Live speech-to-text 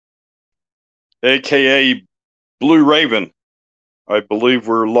aka Blue Raven. I believe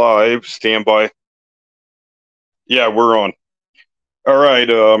we're live. Stand by. Yeah, we're on. All right.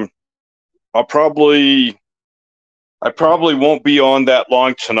 I'll probably I probably won't be on that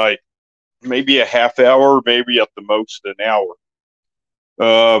long tonight. Maybe a half hour, maybe at the most an hour.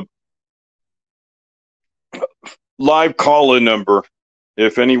 Uh, Live call-in number.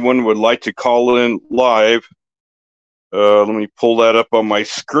 If anyone would like to call in live, let me pull that up on my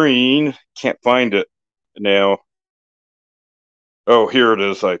screen. Can't find it now. Oh, here it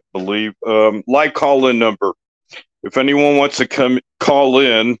is, I believe. Live call-in number. If anyone wants to come call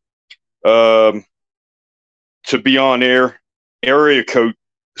in to be on air, area code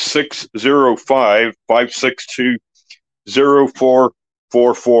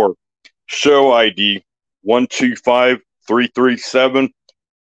 605-562-0444. Show ID 125337.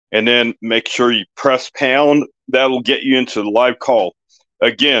 And then make sure you press pound. That'll get you into the live call.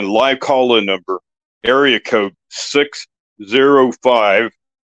 Again, live call-in number, area code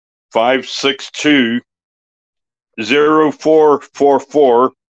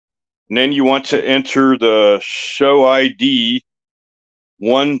 605-562-0444. And then you want to enter the show ID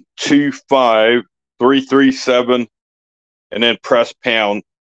 125337 and then press pound,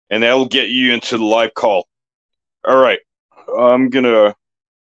 and that'll get you into the live call. All right. I'm going to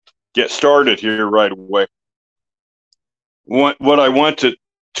get started here right away. What I want to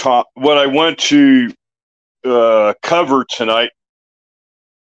cover tonight,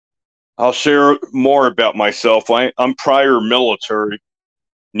 I'll share more about myself. I'm prior military,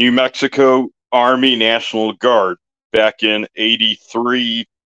 New Mexico Army National Guard back in '83.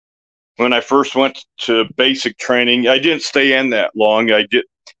 When I first went to basic training, I didn't stay in that long. I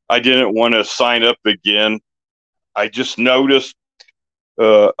didn't want to sign up again. I just noticed.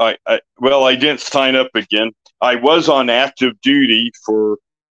 I didn't sign up again. I was on active duty for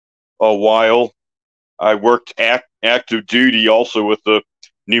a while. I worked active duty also with the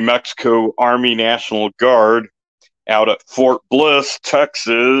New Mexico Army National Guard out at Fort Bliss,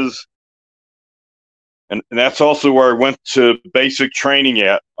 Texas. And that's also where I went to basic training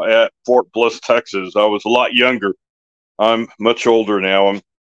at Fort Bliss, Texas. I was a lot younger. I'm much older now. I'm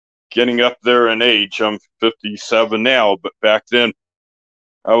getting up there in age. I'm 57 now, but back then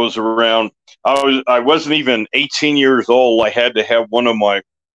I was around. I wasn't even 18 years old. I had to have one of my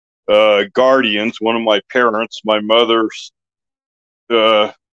guardians, one of my parents, my mother,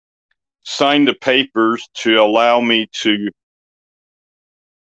 sign the papers to allow me to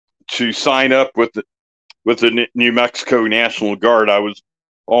sign up with the New Mexico National Guard. I was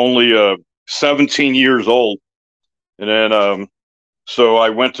only 17 years old, and then so I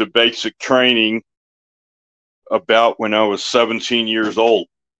went to basic training about when I was 17 years old.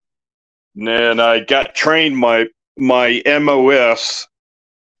 And then I got trained. My MOS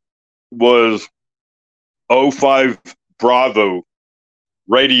was 05 Bravo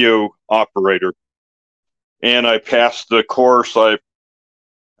radio operator, and I passed the course. I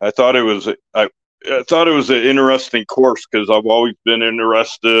thought it was an interesting course because I've always been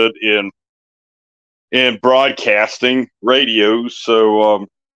interested in broadcasting radio. So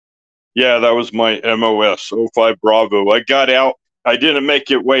yeah, that was my MOS 05 Bravo. I got out. I didn't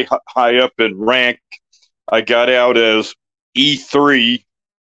make it way high up in rank. I got out as E3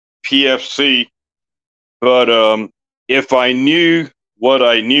 PFC. But if I knew what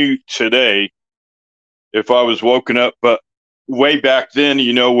I knew today, if I was woken up, but way back then,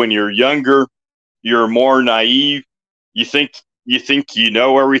 when you're younger, you're more naive. You think you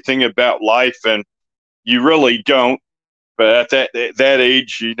know everything about life, and you really don't. But at that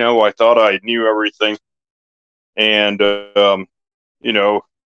age, I thought I knew everything, and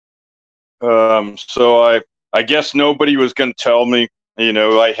so I guess nobody was going to tell me.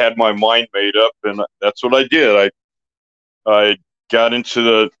 I had my mind made up, and that's what I did. I got into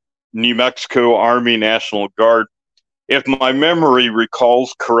the New Mexico Army National Guard. If my memory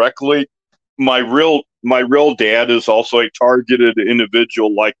recalls correctly, my real dad is also a targeted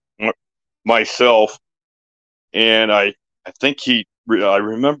individual like myself, and I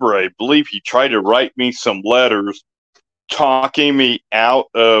believe he tried to write me some letters talking me out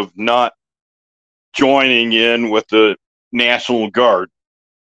of not joining in with the National Guard.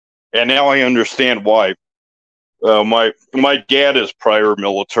 And now I understand why. My dad is prior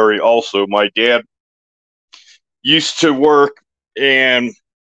military also. My dad used to work, and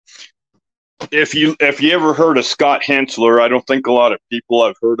if you ever heard of Scott Hensler, I don't think a lot of people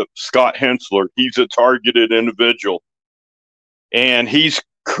have heard of Scott Hensler. He's a targeted individual, and he's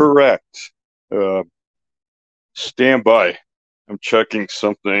correct. Stand by. I'm checking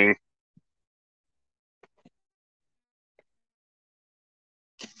something.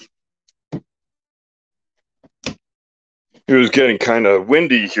 It was getting kind of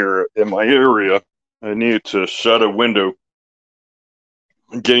windy here in my area. I needed to shut a window.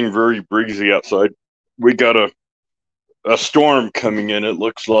 Getting very breezy outside. We got a storm coming in, it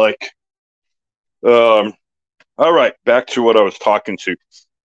looks like. All right, back to what I was talking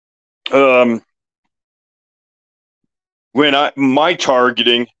to. My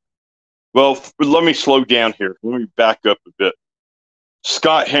targeting, well, let me slow down here. Let me back up a bit.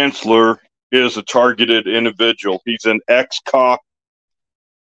 Scott Hensler is a targeted individual. He's an ex-cop.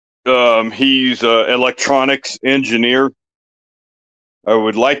 He's an electronics engineer. I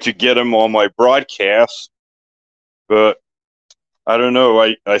would like to get him on my broadcast, but I don't know.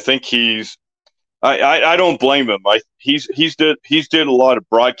 I think I don't blame him. He's did a lot of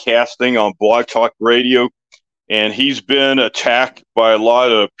broadcasting on Blog Talk Radio, and he's been attacked by a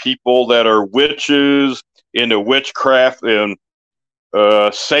lot of people that are witches, into witchcraft, and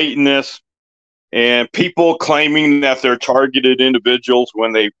Satanists, and people claiming that they're targeted individuals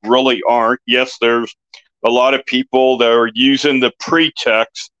when they really aren't. Yes, there's a lot of people that are using the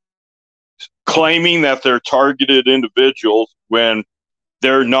pretext, claiming that they're targeted individuals when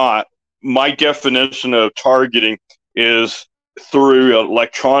they're not. My definition of targeting is through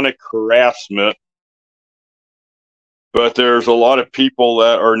electronic harassment, but there's a lot of people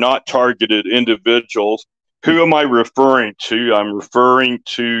that are not targeted individuals. Who am I referring to? I'm referring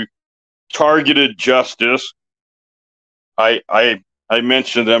to Targeted Justice. I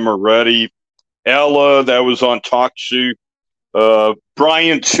mentioned them already. Ella, that was on Talk Shoe.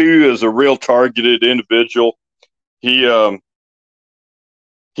 Brian, too, is a real targeted individual. He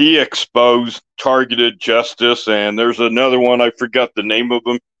exposed Targeted Justice, and there's another one, I forgot the name of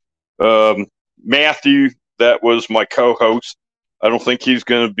him. Matthew, that was my co-host. I don't think he's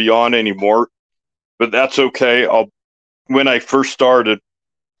going to be on anymore, but that's okay. When I first started,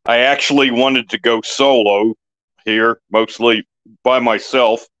 I actually wanted to go solo here, mostly by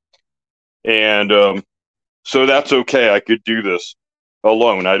myself, and so that's okay. I could do this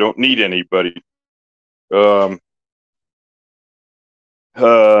alone. I don't need anybody. Let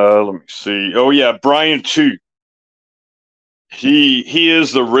me see. Oh yeah, Brian too. He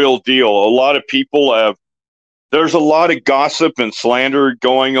is the real deal. A lot of people have. There's a lot of gossip and slander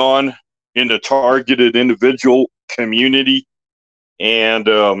going on in the targeted individual community, and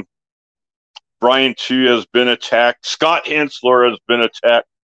Brian too has been attacked. Scott Hensler has been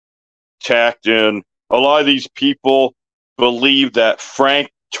attacked, and a lot of these people believe that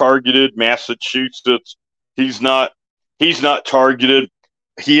Frank targeted Massachusetts. He's not targeted.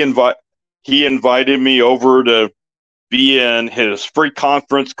 He invited me over to be in his free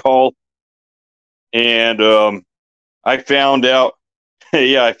conference call, and I found out.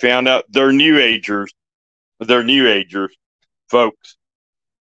 Yeah, I found out they're New Agers. They're New Agers, folks.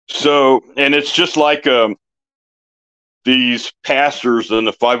 So, and it's just like these pastors in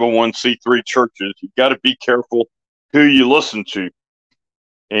the 501c3 churches. You got to be careful who you listen to,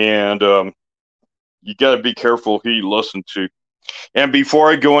 and you got to be careful who you listen to. And before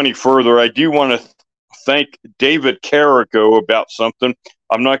I go any further, I do want to thank David Carrico about something.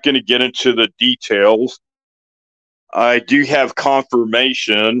 I'm not going to get into the details. I do have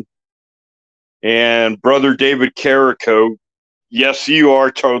confirmation, and Brother David Carrico, yes, you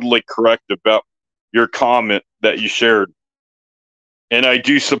are totally correct about your comment that you shared. And I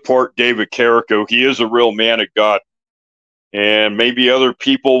do support David Carrico. He is a real man of God. And maybe other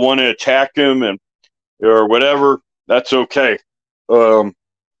people want to attack him or whatever. That's okay.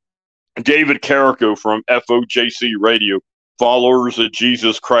 David Carrico from FOJC Radio, Followers of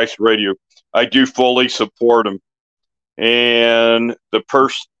Jesus Christ Radio. I do fully support him. And the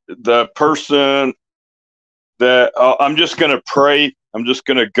person that I'm just going to pray. I'm just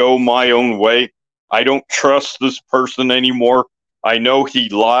going to go my own way. I don't trust this person anymore. I know he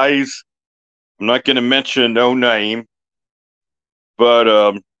lies. I'm not going to mention no name, but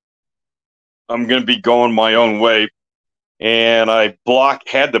I'm going to be going my own way. And I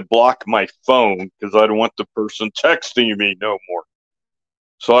had to block my phone because I don't want the person texting me no more.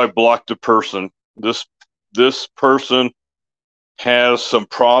 So I blocked the person. This person has some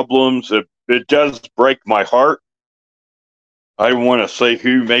problems. It does break my heart. I don't want to say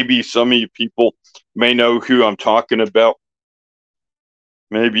who. Maybe some of you people may know who I'm talking about.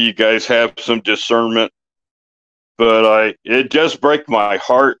 Maybe you guys have some discernment. But it does break my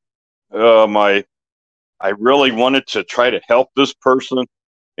heart. I really wanted to try to help this person,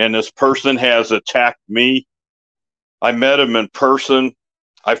 and this person has attacked me. I met him in person.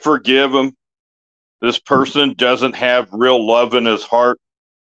 I forgive him. This person doesn't have real love in his heart.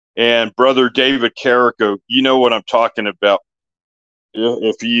 And Brother David Carrico, you know what I'm talking about.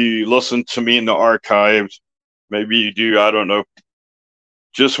 If you listen to me in the archives, Maybe you do. I don't know.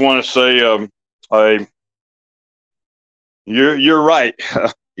 Just want to say, I you're right.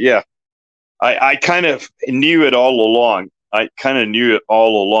 Yeah, I kind of knew it all along. I kind of knew it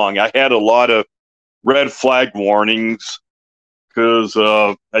all along. I had a lot of red flag warnings because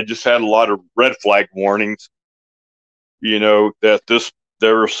I just had a lot of red flag warnings. That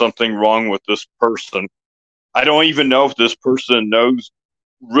there was something wrong with this person. I don't even know if this person knows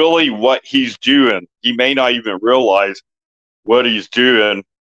really what he's doing. He may not even realize what he's doing.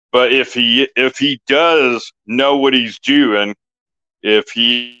 But if he does know what he's doing, if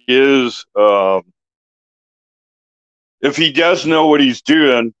he is if he does know what he's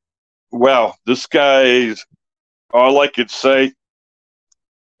doing, well, this guy's all I could say.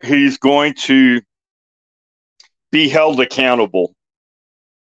 He's going to be held accountable,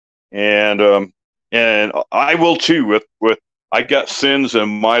 and I will too. With I got sins in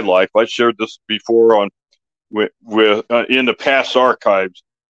my life. I shared this before on with in the past archives,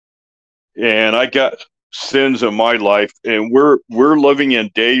 and I got sins in my life, and we're living in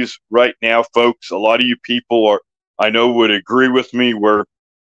days right now, folks. A lot of you people I know would agree with me. We're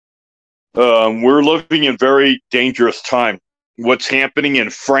living in very dangerous time. What's happening in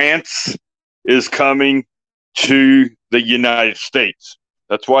France is coming to the United States.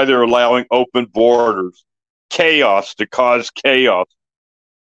 That's why they're allowing open borders, chaos to cause chaos,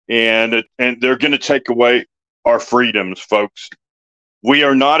 and they're going to take away our freedoms, folks. We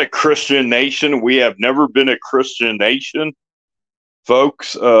are not a Christian nation. We have never been a Christian nation,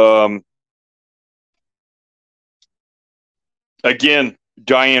 folks. Again,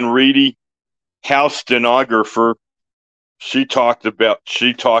 Diane Reedy, House stenographer, she talked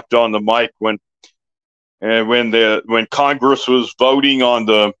on the mic when Congress was voting on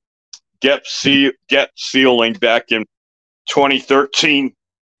the debt ceiling back in 2013,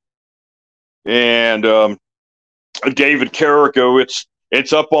 and David Carrico,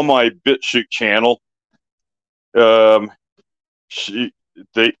 it's up on my BitChute channel. And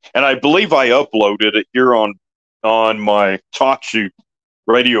I believe I uploaded it here on my TalkShoe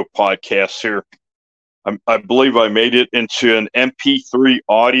radio podcast here. I believe I made it into an MP3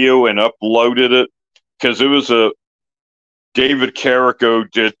 audio and uploaded it because it was David Carrico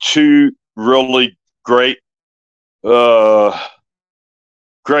did two really great videos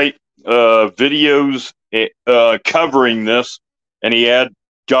covering this, and he had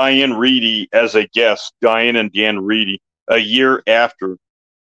Diane Reedy as a guest, Diane and Dan Reedy, a year after,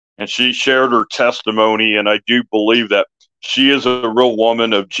 and she shared her testimony, and I do believe that she is a real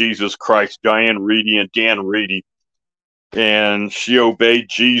woman of Jesus Christ, Diane Reedy and Dan Reedy, and she obeyed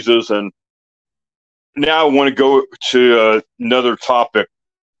Jesus. And now I want to go to another topic.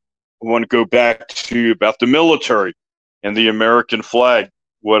 I want to go back to about the military and the American flag,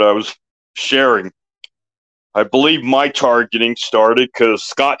 what I was sharing. I believe my targeting started because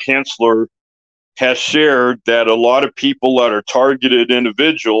Scott Hensler has shared that a lot of people that are targeted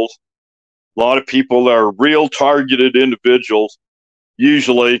individuals, a lot of people that are real targeted individuals,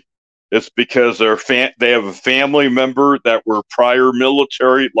 usually it's because they have a family member that were prior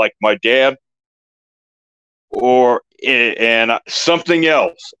military, like my dad, and something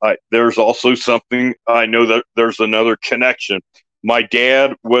else. There's also something, I know that there's another connection. My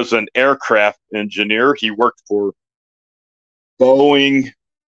dad was an aircraft engineer. He worked for Boeing,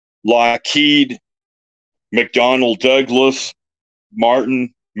 Lockheed, McDonnell Douglas,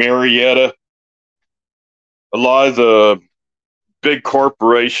 Martin, Marietta, a lot of the big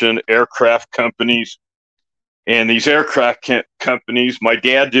corporation aircraft companies. And these aircraft companies, my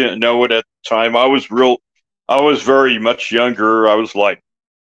dad didn't know it at the time. I was very much younger. I was like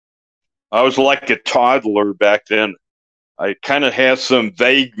a toddler back then. I kind of had some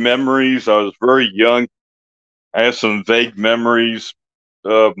vague memories. I was very young. I have some vague memories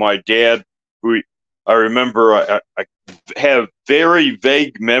of my dad. I remember I have very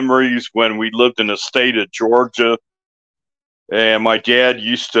vague memories when we lived in the state of Georgia, and my dad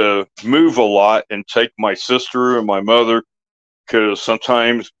used to move a lot and take my sister and my mother because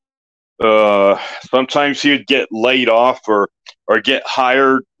sometimes he would get laid off or get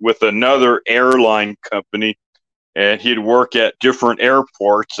hired with another airline company, and he'd work at different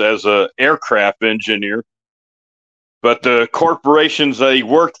airports as an aircraft engineer. But the corporations that he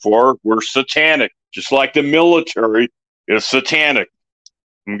worked for were satanic, just like the military is satanic.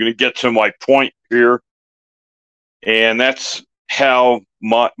 I'm going to get to my point here. And that's how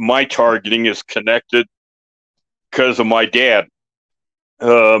my targeting is connected because of my dad.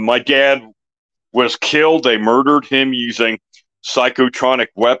 My dad was killed. They murdered him using psychotronic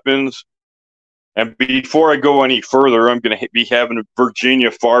weapons. And before I go any further, I'm going to be having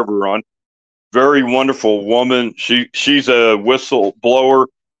Virginia Farber on. Very wonderful woman. She's a whistleblower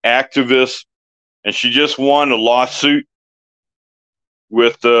activist, and she just won a lawsuit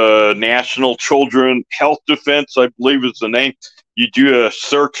with the National Children Health Defense, I believe is the name. You do a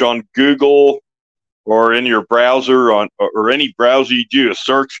search on Google or in your browser or any browser, you do a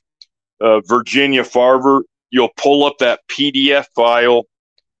search Virginia Farber. You'll pull up that PDF file,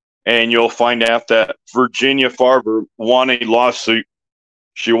 and you'll find out that Virginia Farber won a lawsuit.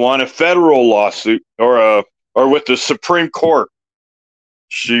 She won a federal lawsuit, or with the Supreme Court.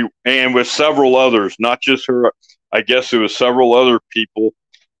 And with several others, not just her. I guess it was several other people,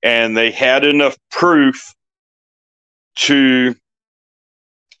 and they had enough proof to.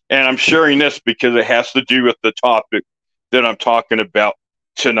 And I'm sharing this because it has to do with the topic that I'm talking about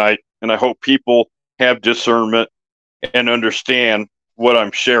tonight, and I hope people have discernment and understand what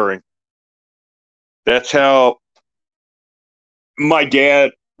I'm sharing. That's how my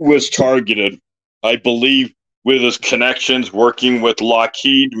dad was targeted, I believe, with his connections working with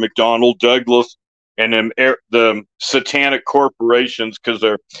Lockheed, McDonnell Douglas, and the satanic corporations because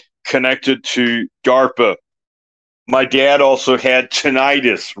they're connected to DARPA. My dad also had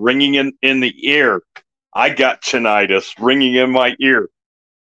tinnitus ringing in the ear. I got tinnitus ringing in my ear,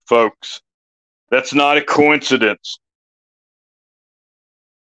 folks. That's not a coincidence.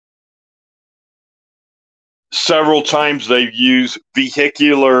 Several times they've used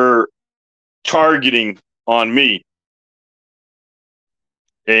vehicular targeting on me.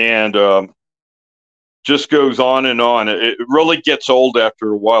 And just goes on and on. It really gets old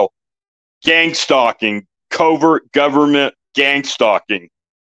after a while. Gang stalking, covert government gang stalking.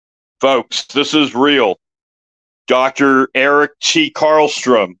 Folks, this is real. Dr. Eric T.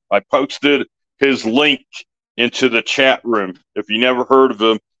 Karlstrom, I posted his link into the chat room. If you never heard of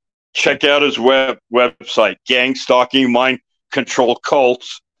him, check out his website,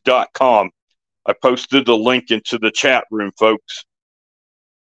 gangstalkingmindcontrolcults.com. I posted the link into the chat room, folks.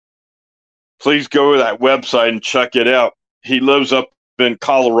 Please go to that website and check it out. He lives up in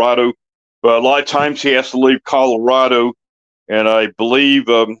Colorado, but a lot of times he has to leave Colorado, and I believe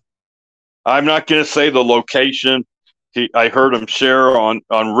I'm not going to say the location. I heard him share on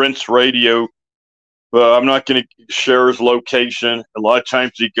Rinse Radio, but I'm not going to share his location. A lot of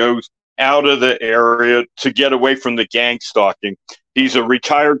times he goes out of the area to get away from the gang stalking. He's a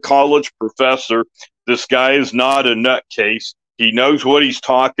retired college professor. This guy is not a nutcase. He knows what he's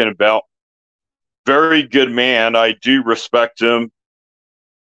talking about. Very good man. I do respect him.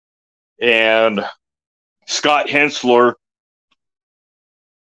 And Scott Hensler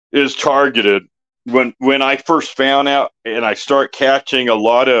is targeted. When I first found out, and I start catching a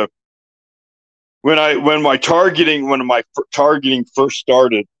lot of when my targeting first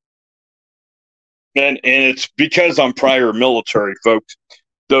started, and it's because I'm prior military, folks.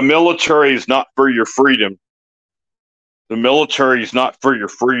 The military is not for your freedom. The military is not for your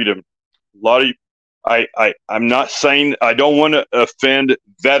freedom. A lot of I'm not saying, I don't want to offend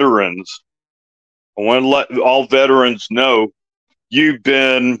veterans. I want to let all veterans know you've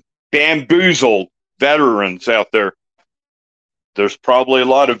been bamboozled, veterans out there. There's probably a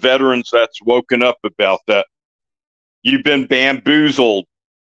lot of veterans that's woken up about that. You've been bamboozled,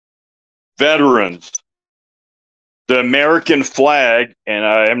 veterans. The American flag, and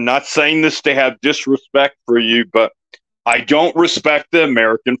I am not saying this to have disrespect for you, but I don't respect the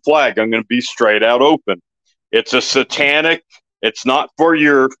American flag. I'm going to be straight out open. It's a satanic, it's not for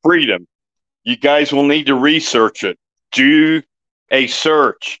your freedom. You guys will need to research it. Do a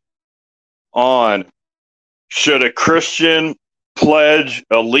search on, should a Christian pledge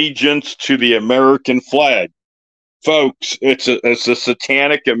allegiance to the American flag? Folks, it's a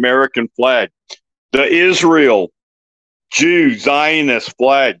satanic American flag. The Israel Jew Zionist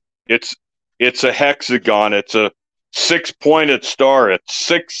flag, it's a hexagon. It's a 6-pointed star. It's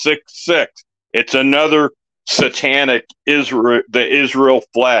 666. It's another satanic the Israel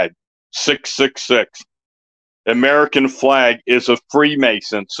flag, 666. American flag is a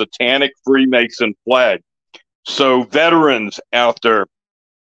Freemason, satanic Freemason flag. So veterans out there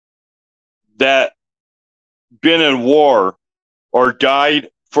that been in war or died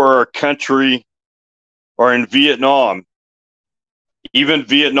for our country or in Vietnam, even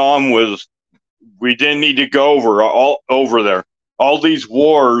Vietnam we didn't need to go over there. All these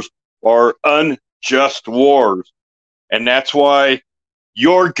wars are unjust wars. And that's why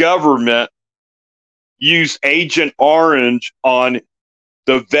your government used Agent Orange on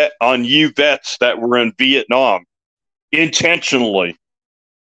you vets that were in Vietnam intentionally.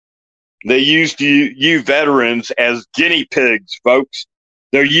 They used you veterans as guinea pigs, folks.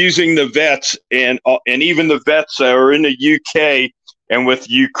 They're using the vets and even the vets that are in the UK and with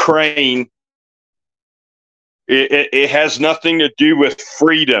Ukraine It has nothing to do with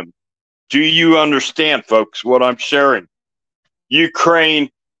freedom. Do you understand, folks, what I'm sharing? Ukraine,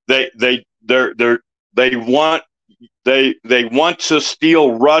 they want to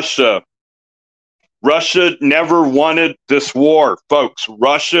steal Russia. Russia never wanted this war, folks.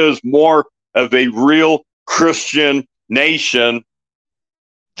 Russia is more of a real Christian nation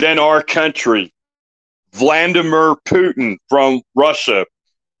than our country. Vladimir Putin from Russia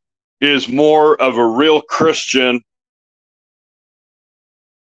is more of a real Christian.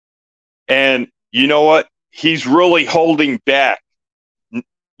 And you know what? He's really holding back.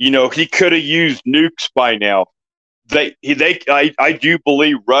 You know, he could have used nukes by now. I do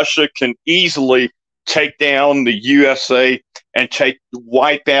believe Russia can easily take down the USA and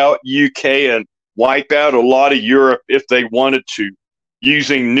wipe out UK and wipe out a lot of Europe if they wanted to,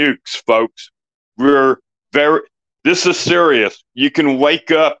 using nukes, folks. This is serious. You can wake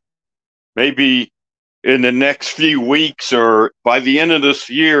up maybe in the next few weeks or by the end of this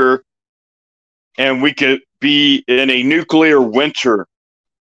year, and we could be in a nuclear winter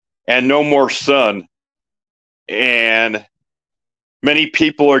and no more sun. And many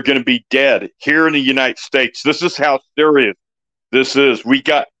people are going to be dead here in the United States. This is how serious this is. We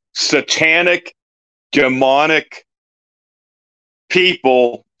got satanic, demonic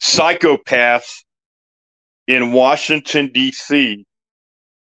people, psychopaths in Washington, D.C.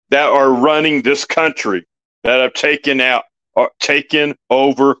 that are running this country, that have taken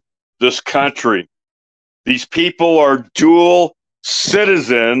over this country. These people are dual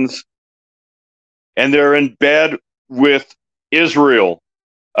citizens, and they're in bed with Israel,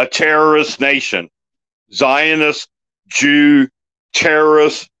 a terrorist nation, Zionist, Jew,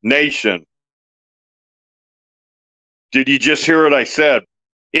 terrorist nation. Did you just hear what I said?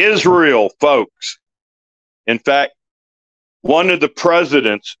 Israel, folks. In fact, one of the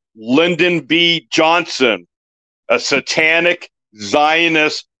presidents, Lyndon B. Johnson, a satanic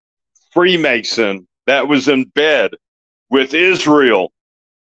Zionist Freemason that was in bed with Israel,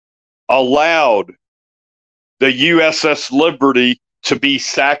 allowed the USS Liberty to be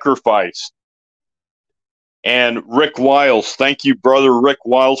sacrificed. And Rick Wiles, thank you, brother Rick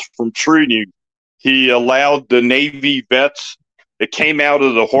Wiles from True News. He allowed the Navy vets, it came out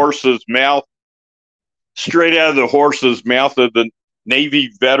of the horse's mouth, straight out of the horse's mouth of the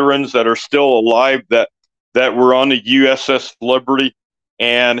Navy veterans that are still alive that were on the USS Liberty.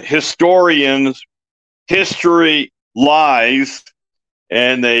 And historians, history lies,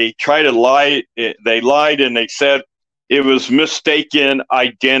 and they try to lie. They lied and they said it was mistaken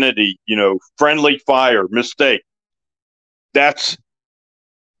identity, friendly fire, mistake. That's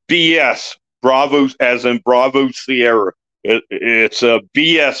BS. Bravo, as in Bravo Sierra. It's a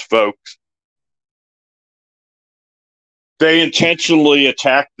BS, folks. They intentionally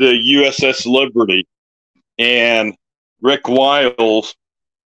attacked the USS Liberty, and Rick Wiles,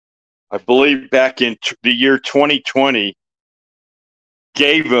 I believe back in the year 2020,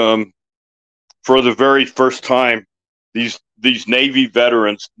 gave them, for the very first time, these Navy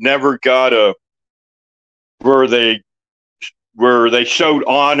veterans never got where they showed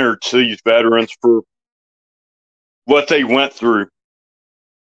honor to these veterans for what they went through.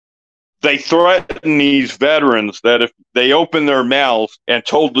 They threatened these veterans that if they opened their mouths and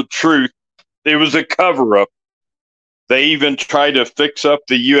told the truth, it was a cover-up. They even tried to fix up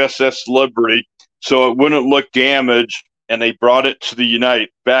the USS Liberty so it wouldn't look damaged, and they brought it to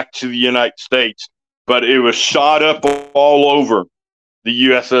back to the United States. But it was shot up all over the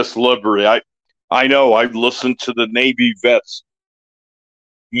USS Liberty. I know, I've listened to the Navy vets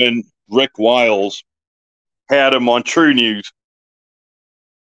when Rick Wiles had him on True News.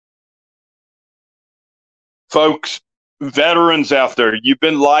 Folks, veterans out there, you've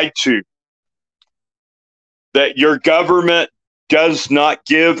been lied to. That your government does not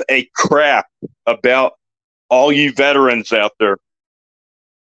give a crap about all you veterans out there.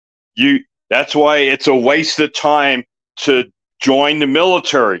 That's why it's a waste of time to join the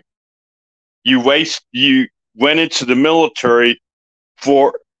military. You went into the military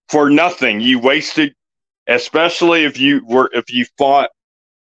for nothing. You wasted, especially if you fought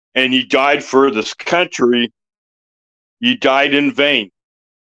and you died for this country, you died in vain.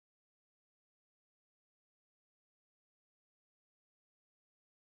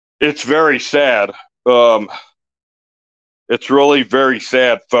 It's very sad. It's really very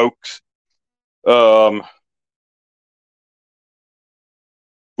sad, folks.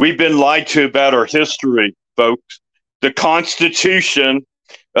 We've been lied to about our history, folks. The Constitution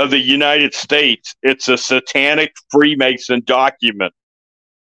of the United States, it's a satanic Freemason document.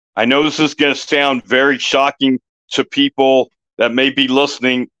 I know this is going to sound very shocking to people that may be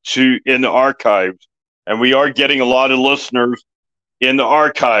listening to in the archives, and we are getting a lot of listeners in the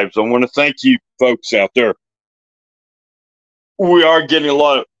archives. I want to thank you folks out there. We are getting a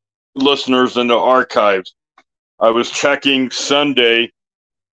lot of listeners in the archives. I was checking Sunday,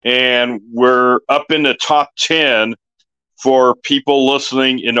 and we're up in the top 10 for people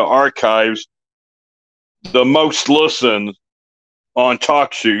listening in the archives, the most listened on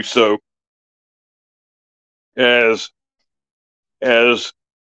TalkShoe. So as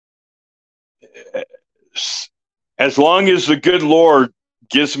long as the good Lord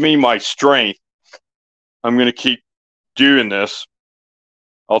gives me my strength, I'm going to keep doing this.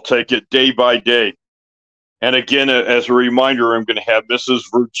 I'll take it day by day. And again, as a reminder, I'm going to have Mrs.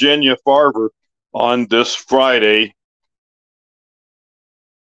 Virginia Farver on this Friday,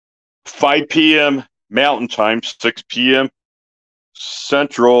 5 p.m. Mountain Time, 6 p.m.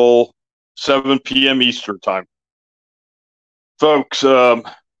 Central, 7 p.m. Eastern Time. Folks,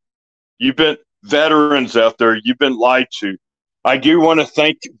 you've been veterans out there. You've been lied to. I do want to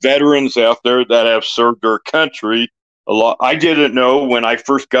thank veterans out there that have served their country a lot. I didn't know when I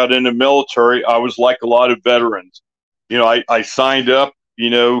first got in the military, I was like a lot of veterans. I signed up,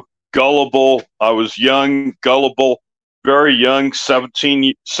 gullible. I was young, gullible, very young,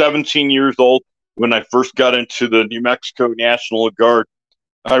 17 years old when I first got into the New Mexico National Guard.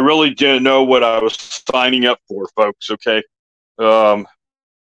 I really didn't know what I was signing up for, folks, okay?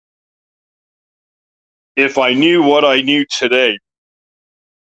 If I knew what I knew today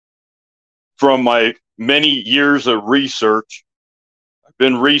from my many years of research, I've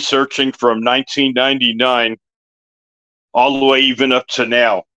been researching from 1999 all the way even up to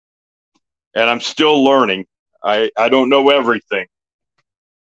now. And I'm still learning. I don't know everything.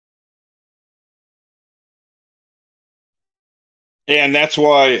 And that's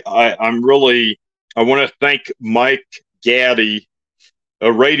why I want to thank Mike Gaddy,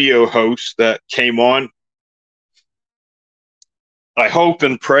 a radio host that came on. I hope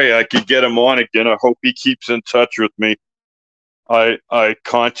and pray I could get him on again. I hope he keeps in touch with me. I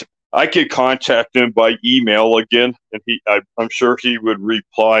could contact him by email again, and I'm sure he would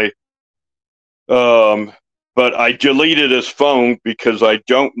reply. But I deleted his phone because I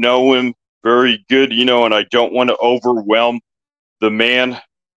don't know him very good, and I don't want to overwhelm the man.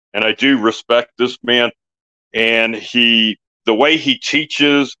 And I do respect this man, and the way he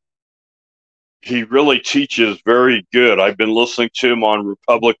teaches, he really teaches very good. I've been listening to him on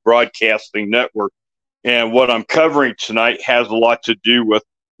Republic Broadcasting Network, and what I'm covering tonight has a lot to do with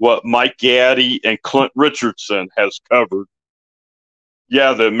what Mike Gaddy and Clint Richardson has covered.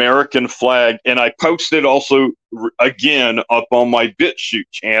 Yeah, the American flag. And I posted also, again, up on my BitChute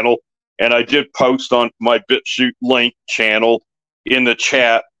channel, and I did post on my BitChute link channel in the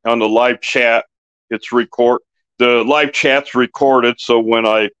chat, on the live chat. The live chat's recorded, so when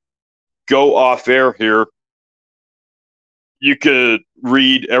I go off air here, you could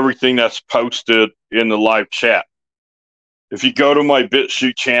read everything that's posted in the live chat. If you go to my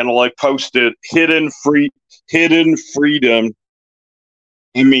BitChute channel, I posted Hidden Faith.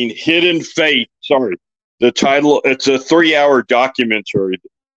 Sorry. The title, it's a 3-hour documentary.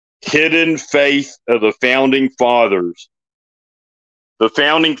 Hidden Faith of the Founding Fathers. The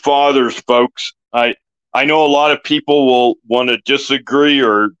Founding Fathers, folks. I know a lot of people will want to disagree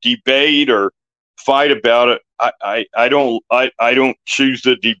or debate or fight about it. I don't choose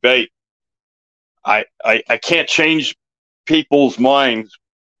to debate. I can't change people's minds,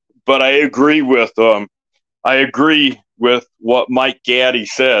 but I agree with what Mike Gaddy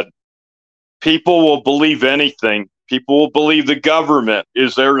said. People will believe anything. People will believe the government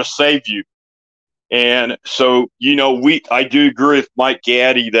is there to save you. And so, I do agree with Mike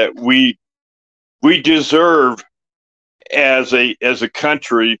Gaddy that we deserve, as a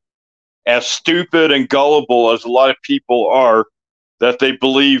country, as stupid and gullible as a lot of people are, that they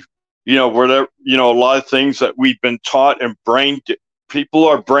believe, a lot of things that we've been taught, and people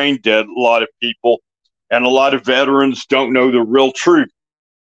are brain dead, a lot of people, and a lot of veterans don't know the real truth.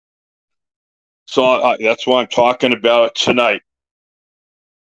 So that's why I'm talking about it tonight.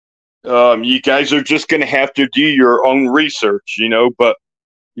 You guys are just going to have to do your own research, but,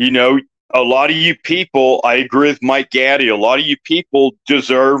 a lot of you people, I agree with Mike Gaddy, a lot of you people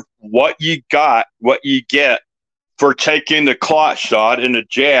deserve what you get for taking the clot shot and the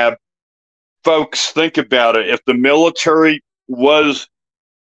jab. Folks, think about it. If the military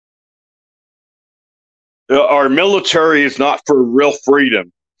our military is not for real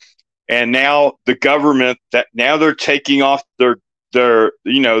freedom. And now the government, now they're taking off their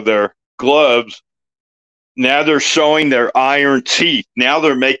gloves. Now they're showing their iron teeth. Now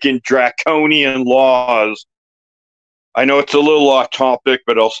they're making draconian laws I know it's a little off topic,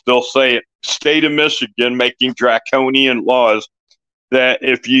 but I'll still say it. State of Michigan making draconian laws that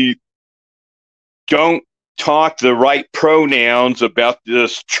if you don't talk the right pronouns about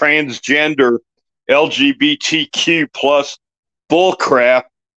this transgender LGBTQ plus bullcrap,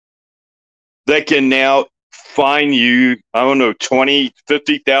 they can now fine you, I don't know, $20,000,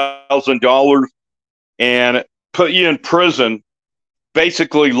 $50,000 and put you in prison,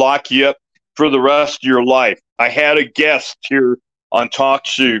 basically lock you up for the rest of your life. I had a guest here on Talk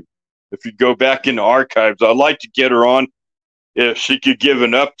Shoe. If you go back in the archives, I'd like to get her on if she could give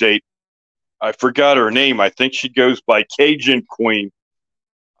an update. I forgot her name. I think she goes by Cajun Queen,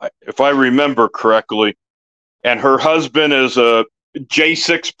 if I remember correctly. And her husband is a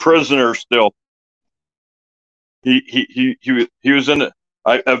J6 prisoner still. He was in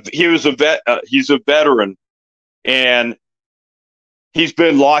he was a vet. He's a veteran, and he's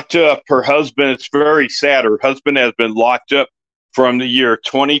been locked up. Her husband, it's very sad. Her husband has been locked up from the year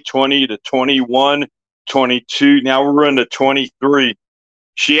 2020 to 21, 22. Now we're into 23.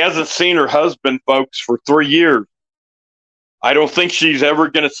 She hasn't seen her husband, folks, for 3 years. I don't think she's ever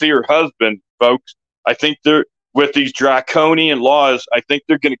going to see her husband, folks. I think they're, with these draconian laws, I think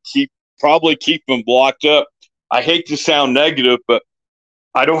they're going to probably keep him locked up. I hate to sound negative, but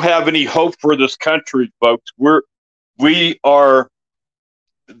I don't have any hope for this country, folks. They're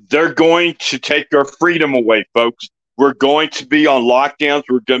going to take our freedom away, folks. We're going to be on lockdowns.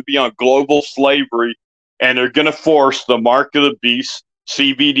 We're going to be on global slavery, and they're going to force the mark of the beast,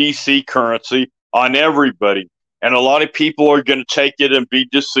 CBDC currency, on everybody. And a lot of people are going to take it and be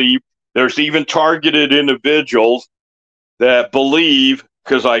deceived. There's even targeted individuals that believe,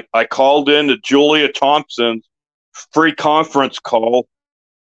 because I called in to Julia Thompson's free conference call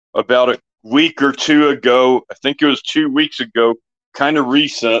about a week or two ago. I think it was 2 weeks ago, kind of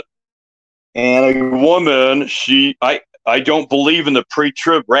recent. And a woman, I don't believe in the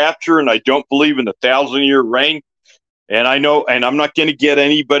pre-trib rapture, and I don't believe in the 1,000-year reign. And I know, and I'm not going to get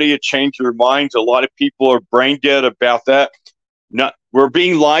anybody to change their minds. A lot of people are brain dead about that. We're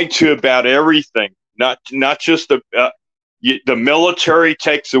being lied to about everything. Not just the military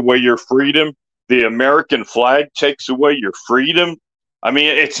takes away your freedom. The American flag takes away your freedom. I mean,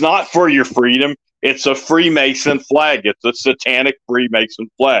 it's not for your freedom. It's a Freemason flag. It's a satanic Freemason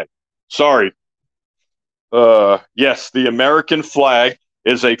flag. Sorry. Yes, the American flag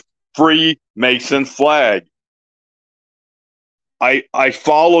is a Freemason flag. I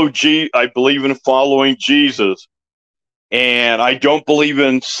believe in following Jesus, and I don't believe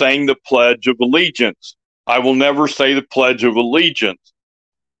in saying the Pledge of Allegiance. I will never say the Pledge of Allegiance.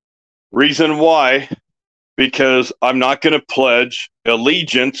 Reason why? Because I'm not going to pledge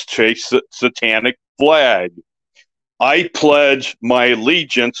allegiance to a satanic flag. I pledge my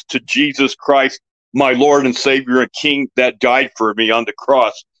allegiance to Jesus Christ, my Lord and Savior and King, that died for me on the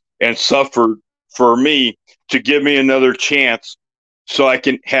cross and suffered for me to give me another chance so I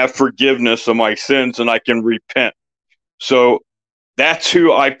can have forgiveness of my sins and I can repent. So that's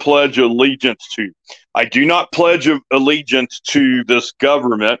who I pledge allegiance to. I do not pledge allegiance to this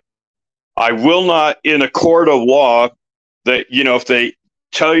government. I will not, in a court of law, that, if they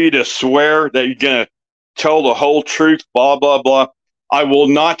tell you to swear that you're going to tell the whole truth, blah, blah, blah, I will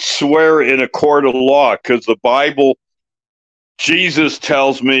not swear in a court of law, because the Bible, Jesus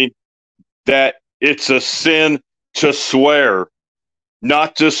tells me that it's a sin to swear,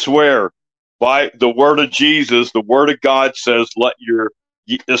 not to swear. By the word of Jesus, the word of God says, let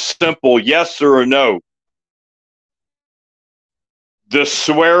a simple yes or a no. The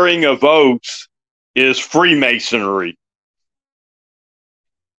swearing of oaths is Freemasonry.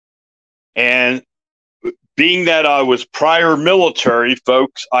 And being that I was prior military,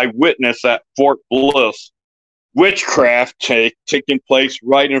 folks, I witnessed at Fort Bliss witchcraft taking place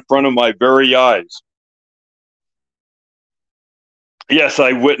right in front of my very eyes. Yes,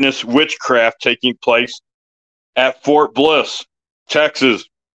 I witnessed witchcraft taking place at Fort Bliss, Texas.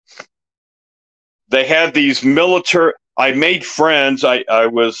 They had these military. I made friends. I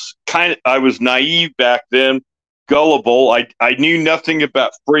was naive back then, gullible. I knew nothing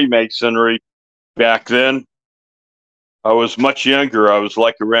about Freemasonry back then. I was much younger. I was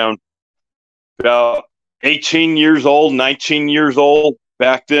like around about 18 years old, 19 years old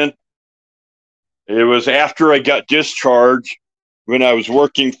back then. It was after I got discharged when I was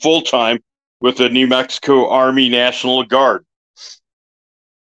working full-time with the New Mexico Army National Guard.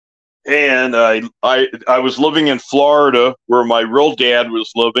 And I was living in Florida, where my real dad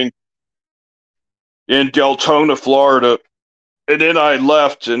was living, in Deltona, Florida. And then I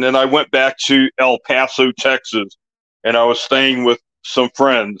left, and then I went back to El Paso, Texas. And I was staying with some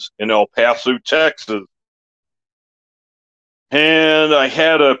friends in El Paso, Texas. And I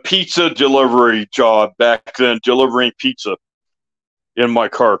had a pizza delivery job back then, delivering pizza in my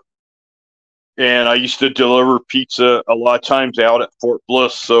car. And I used to deliver pizza a lot of times out at Fort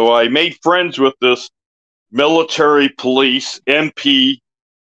Bliss. So I made friends with this military police MP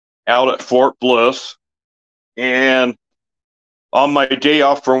out at Fort Bliss. And on my day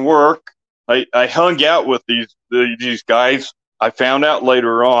off from work, I hung out with these guys. I found out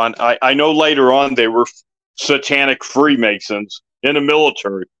later on. I know later on they were satanic Freemasons in the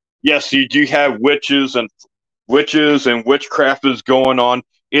military. Yes, you do have witches and witchcraft is going on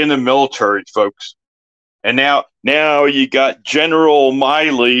in the military, folks. And now you got General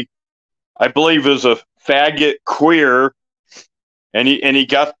Miley, I believe is a faggot queer, and he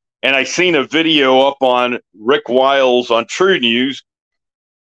got, and I seen a video up on Rick Wiles on True News.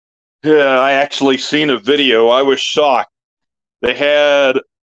 Yeah, I actually seen a video. I was shocked. They had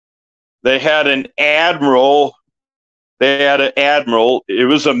an admiral. They had an admiral. It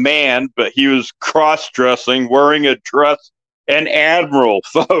was a man, but he was cross-dressing, wearing a dress. An admiral,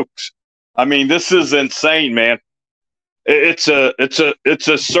 folks. I mean, this is insane, man. It's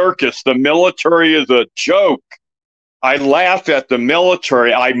a circus. The military is a joke. I laugh at the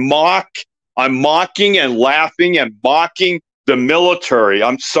military. I'm mocking and laughing and mocking the military.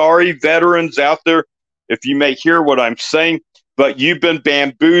 I'm sorry, veterans out there, if you may hear what I'm saying, but you've been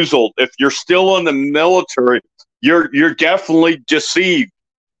bamboozled. If you're still in the military, you're definitely deceived.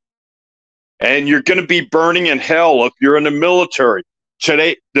 And you're going to be burning in hell if you're in the military.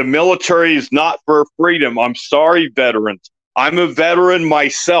 Today, the military is not for freedom. I'm sorry, veterans. I'm a veteran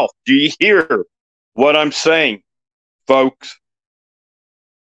myself. Do you hear what I'm saying, folks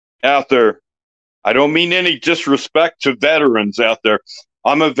out there? I don't mean any disrespect to veterans out there.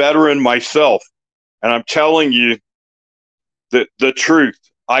 I'm a veteran myself, and I'm telling you the truth.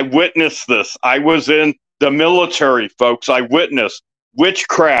 I witnessed this. I was in the military, folks. I witnessed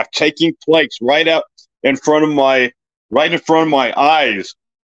witchcraft taking place right in front of my eyes.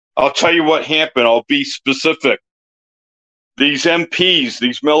 I'll tell you what happened. I'll be specific. These MPs,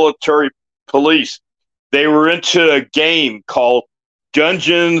 these military police, they were into a game called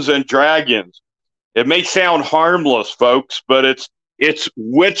Dungeons and Dragons. It may sound harmless, folks, but it's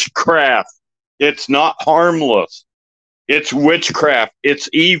witchcraft. It's not harmless. It's witchcraft. It's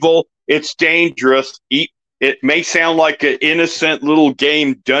evil. It's dangerous. It may sound like an innocent little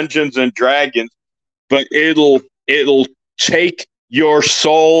game, Dungeons and Dragons, but it'll take your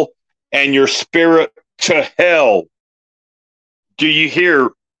soul and your spirit to hell. Do you hear?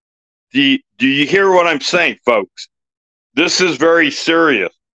 Do you hear what I'm saying, folks? This is very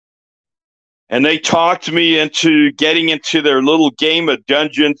serious. And they talked me into getting into their little game of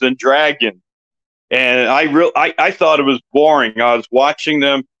Dungeons and Dragons. And I thought it was boring. I was watching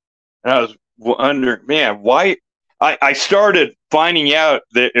them, and I was wondering, man, why? I started finding out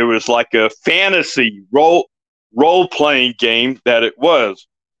that it was like a fantasy role playing game that it was.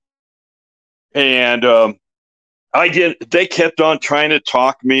 And they kept on trying to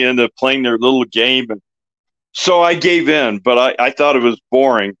talk me into playing their little game. And so I gave in, but I thought it was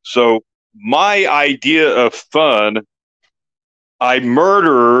boring. So my idea of fun, I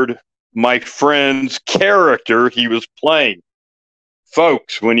murdered my friend's character he was playing.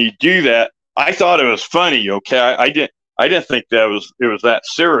 Folks, when you do that, I thought it was funny, okay? I didn't think it was that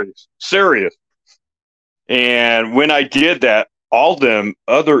serious. And when I did that, all them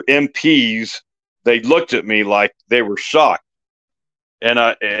other MPs, they looked at me like they were shocked. And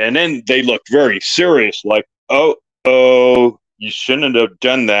then they looked very serious, like, oh, you shouldn't have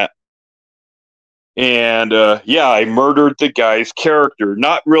done that. And yeah, I murdered the guy's character.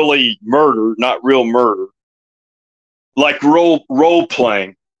 Not really murder, not real murder. Like role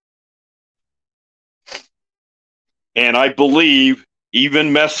playing. And I believe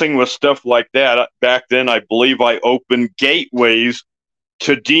even messing with stuff like that back then, I believe I opened gateways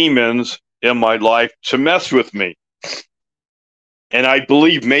to demons in my life to mess with me. And I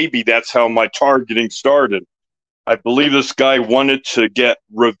believe maybe that's how my targeting started. I believe this guy wanted to get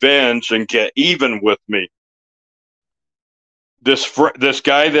revenge and get even with me. This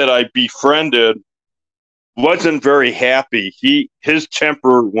guy that I befriended wasn't very happy. His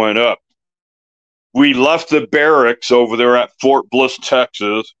temper went up. We left the barracks over there at Fort Bliss,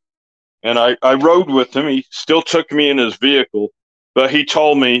 Texas, and I rode with him. He still took me in his vehicle, but he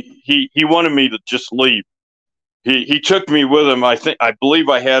told me he wanted me to just leave. He took me with him. I believe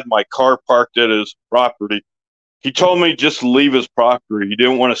I had my car parked at his property. He told me just leave his property. He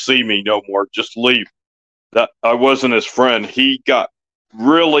didn't want to see me no more. Just leave. That I wasn't his friend. He got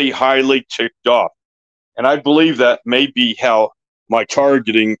really highly ticked off. And I believe that may be how my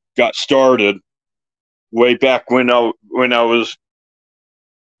targeting got started. way back when I was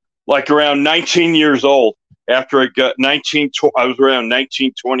like around 19 years old. After I got I was around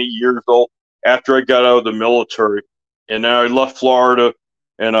 19, 20 years old after I got out of the military. And then I left Florida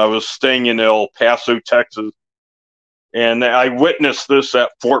and I was staying in El Paso, Texas. And I witnessed this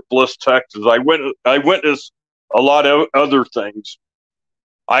at Fort Bliss, Texas. I witnessed a lot of other things.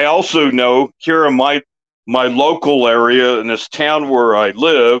 I also know here in my local area in this town where I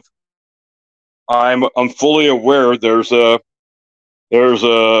live, I'm fully aware there's a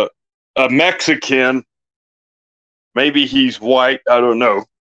Mexican, maybe he's white, I don't know.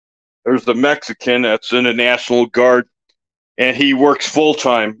 There's a Mexican that's in the National Guard, and he works full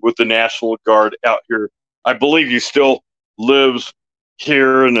time with the National Guard out here. I believe he still lives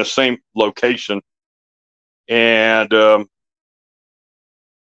here in the same location. And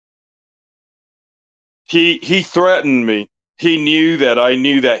he threatened me. He knew that I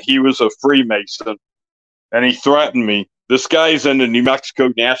knew that he was a Freemason, and he threatened me. This guy's in the New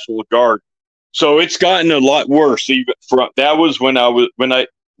Mexico National Guard, so it's gotten a lot worse. Even from that was when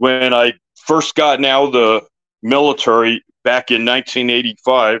I first gotten out of the military back in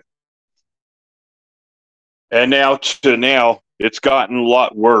 1985, and now it's gotten a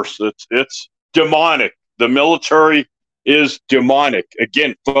lot worse. It's demonic. The military is demonic.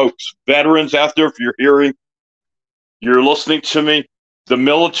 Again, folks, veterans out there, if you're listening to me, the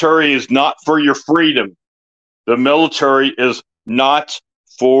military is not for your freedom. The military is not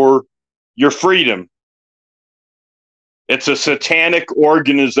for your freedom. It's a satanic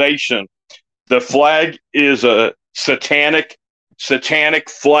organization. The flag is a satanic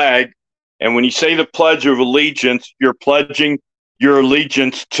flag. And when you say the Pledge of Allegiance, you're pledging your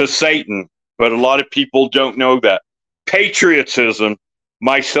allegiance to Satan. But a lot of people don't know that. Patriotism,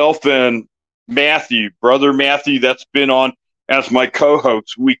 myself and Brother Matthew, that's been on as my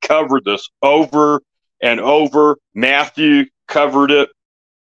co-host, we covered this over and over. Matthew covered it.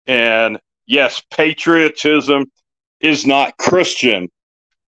 And yes, patriotism is not Christian.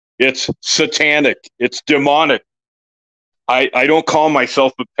 It's satanic. It's demonic. I don't call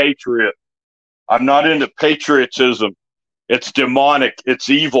myself a patriot. I'm not into patriotism. It's demonic. It's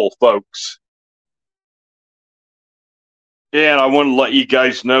evil, folks. And I want to let you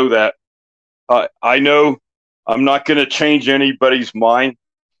guys know that. I know I'm not going to change anybody's mind.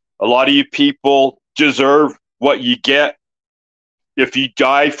 A lot of you people deserve what you get if you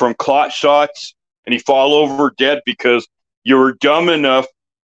die from clot shots and you fall over dead because you were dumb enough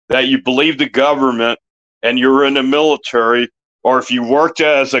that you believe the government and you're in the military, or if you worked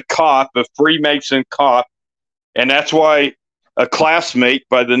as a cop, a Freemason cop. And that's why a classmate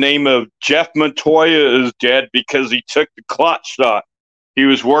by the name of Jeff Montoya is dead, because he took the clot shot. He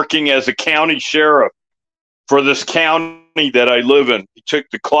was working as a county sheriff for this county that I live in. He took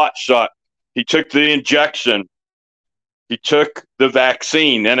the clot shot. He took the injection. He took the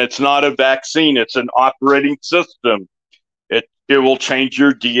vaccine, and it's not a vaccine. It's an operating system. It will change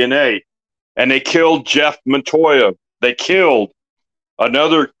your DNA. And they killed Jeff Montoya. They killed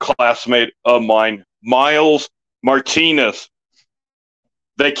another classmate of mine, Miles Martinez.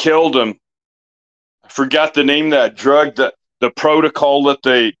 They killed him. I forgot the name of that drug, that the protocol that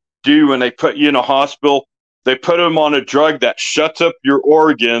they do when they put you in a hospital. They put them on a drug that shuts up your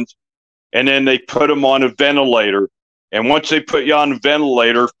organs, and then they put them on a ventilator. And once they put you on a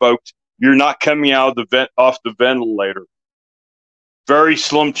ventilator, folks, you're not coming out of off the ventilator. Very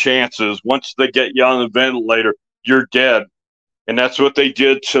slim chances. Once they get you on the ventilator, you're dead. And that's what they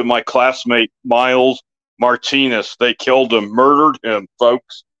did to my classmate, Miles Martinez. They killed him, murdered him,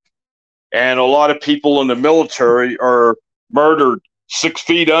 folks. And a lot of people in the military are murdered 6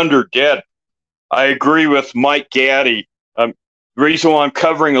 feet under, dead. I agree with Mike Gaddy. The reason why I'm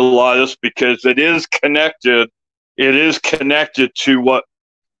covering a lot of this, because it is connected. It is connected to what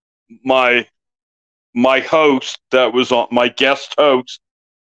my host, that was on my guest host,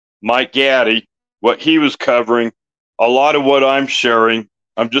 Mike Gaddy, what he was covering. A lot of what I'm sharing,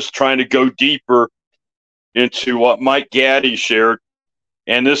 I'm just trying to go deeper into what Mike Gaddy shared.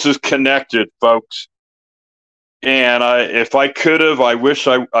 And this is connected, folks. And if I could have, I wish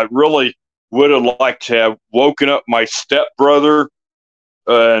I really would have liked to have woken up my stepbrother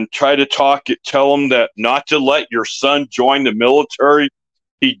and try to tell him that not to let your son join the military.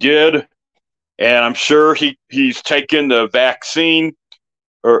 He did. And I'm sure he's taken the vaccine,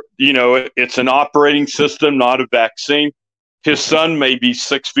 or, it's an operating system, not a vaccine. His son may be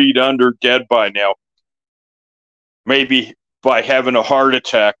 6 feet under, dead by now. Maybe by having a heart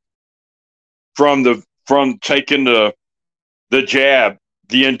attack from taking the jab,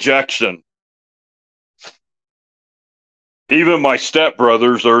 the injection. Even my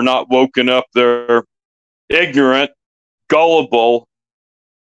stepbrothers are not woken up. They're ignorant, gullible,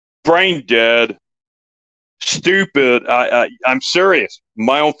 brain dead, stupid. I'm serious.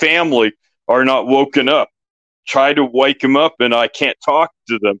 My own family are not woken up. Try to wake them up, and I can't talk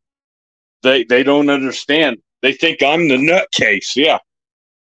to them. They don't understand. They think I'm the nutcase. Yeah.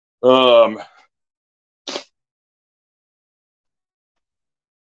 Um,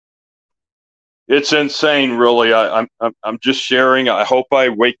 it's insane, really. I'm just sharing. I hope I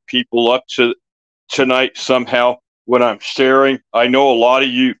wake people up to tonight somehow when I'm sharing. I know a lot of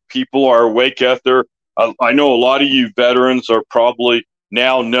you people are awake out there. I know a lot of you veterans are probably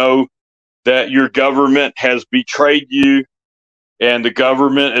now know that your government has betrayed you, and the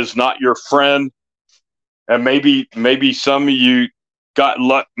government is not your friend. And maybe some of you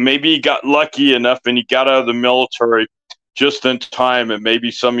maybe you got lucky enough and you got out of the military just in time, and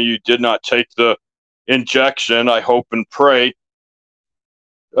maybe some of you did not take the injection. I hope and pray.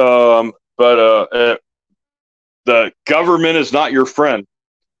 But the government is not your friend.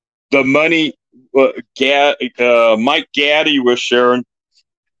 The money, Mike Gaddy was sharing.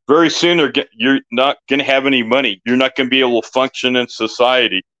 Very soon, you're not going to have any money. You're not going to be able to function in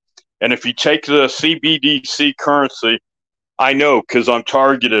society. And if you take the CBDC currency, I know because I'm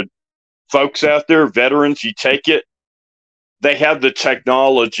targeted. Folks out there, veterans, you take it, they have the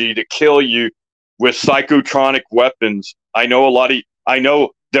technology to kill you with psychotronic weapons. I know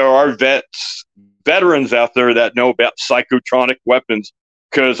there are veterans out there that know about psychotronic weapons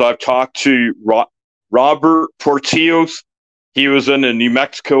because I've talked to Robert Portillo's. He was in the New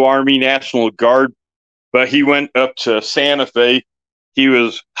Mexico Army National Guard, but he went up to Santa Fe. He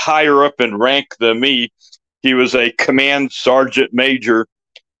was higher up in rank than me. He was a command sergeant major.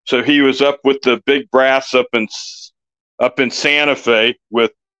 So he was up with the big brass up in Santa Fe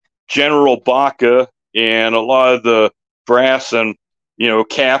with General Baca and a lot of the brass and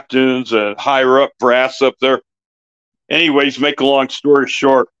captains and higher up brass up there. Anyways, make a long story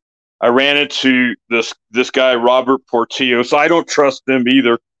short, I ran into this guy Robert Portillo. So I don't trust him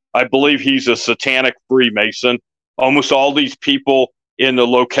either. I believe he's a satanic Freemason. Almost all these people in the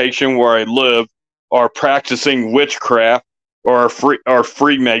location where I live are practicing witchcraft or are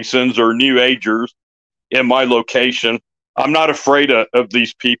Freemasons or New Agers in my location. I'm not afraid of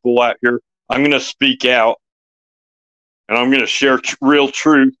these people out here. I'm going to speak out, and I'm going to share real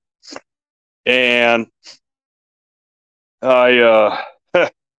truth. And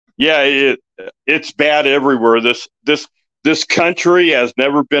it's bad everywhere. This country has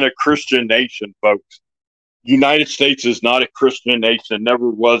never been a Christian nation, folks. United States is not a Christian nation. Never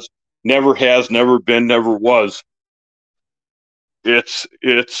was, never has, never been, never was. It's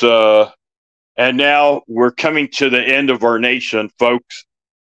and now we're coming to the end of our nation, folks.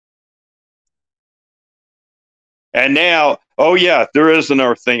 And now, oh yeah, there is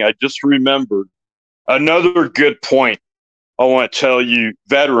another thing I just remembered. Another good point I want to tell you,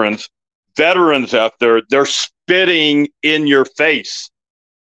 veterans out there, they're spitting in your face.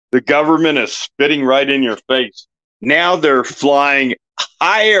 The government is spitting right in your face. Now they're flying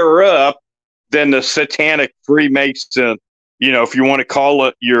higher up than the satanic Freemason. If you want to call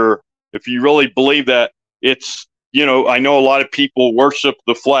it if you really believe that it's, I know a lot of people worship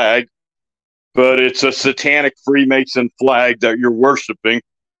the flag, but it's a satanic Freemason flag that you're worshiping.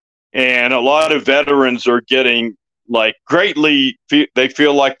 And a lot of veterans are getting they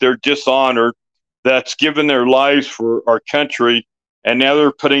feel like they're dishonored that's given their lives for our country. And now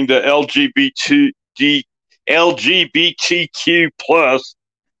they're putting the LGBTQ plus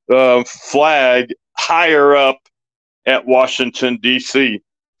flag higher up at Washington, D.C.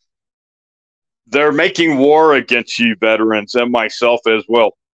 They're making war against you, veterans, and myself as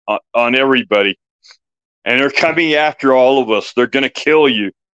well, on everybody. And they're coming after all of us. They're going to kill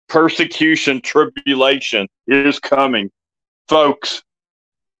you. Persecution, tribulation is coming. Folks,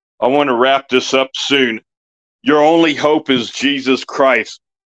 I want to wrap this up soon. Your only hope is Jesus Christ.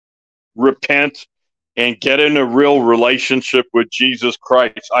 Repent and get in a real relationship with Jesus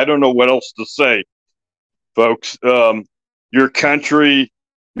Christ. I don't know what else to say, folks. Your country,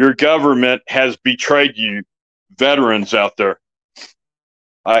 your government has betrayed you, veterans out there.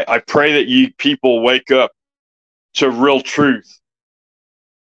 I pray that you people wake up to real truth.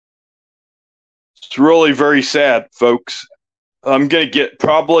 It's really very sad, folks. I'm going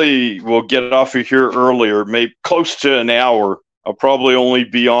to we'll get off of here earlier, maybe close to an hour. I'll probably only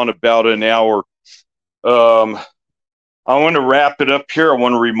be on about an hour. I want to wrap it up here. I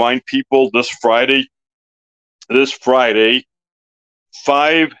want to remind people this Friday,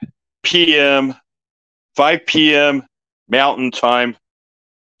 5 p.m. Mountain Time,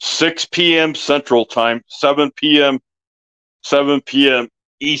 6 p.m. Central Time, 7 p.m.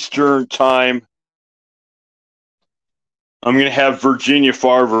 Eastern Time. I'm going to have Virginia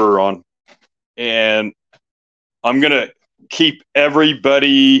Farver on, and I'm going to keep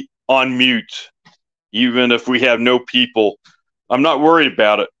everybody on mute, even if we have no people. I'm not worried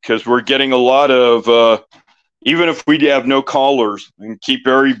about it because we're getting a lot of, even if we have no callers, and keep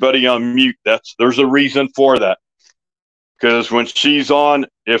everybody on mute. There's a reason for that. Because when she's on,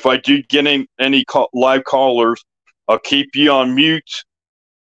 if I do get any live callers, I'll keep you on mute.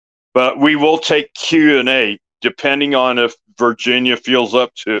 But we will take Q&A depending on if Virginia feels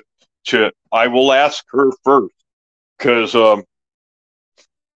up to it. I will ask her first because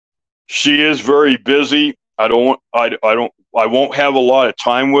she is very busy. I won't have a lot of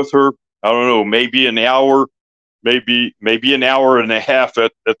time with her. I don't know, maybe an hour, maybe an hour and a half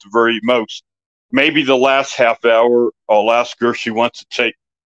at the very most. Maybe the last half hour, I'll ask her if she wants to take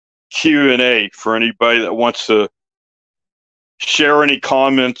Q&A for anybody that wants to share any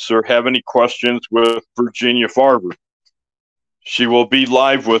comments or have any questions with Virginia Farver. She will be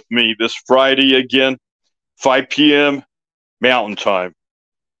live with me this Friday again, 5 p.m. Mountain Time.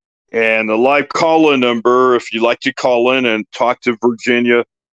 And the live call-in number, if you'd like to call in and talk to Virginia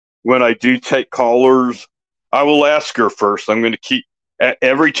when I do take callers, I will ask her first. I'm going to keep,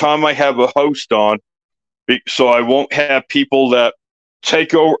 every time I have a host on, so I won't have people that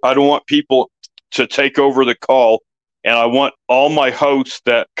take over. I don't want people to take over the call. And I want all my hosts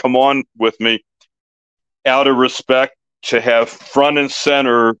that come on with me, out of respect, to have front and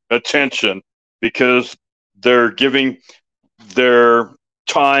center attention because they're giving their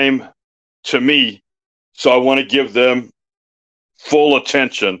time to me. So I want to give them full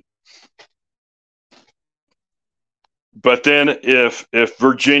attention. But then if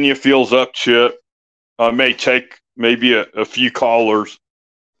Virginia feels up to it, I may take maybe a few callers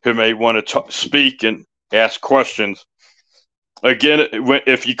who may want to speak and ask questions. Again,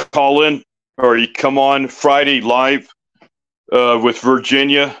 if you call in or you come on Friday live with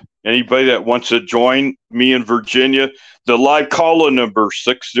Virginia, anybody that wants to join me in Virginia, the live call-in number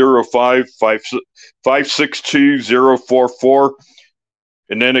 605-562-044.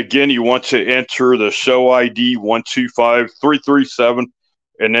 And then again, you want to enter the show ID 125337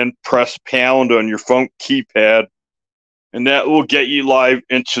 and then press pound on your phone keypad. And that will get you live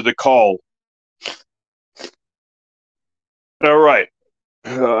into the call. All right.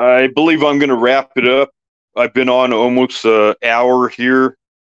 I believe I'm going to wrap it up. I've been on almost an hour here.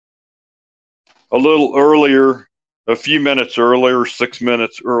 A little earlier, a few minutes earlier, 6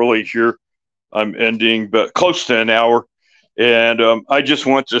 minutes early here. I'm ending, but close to an hour. And I just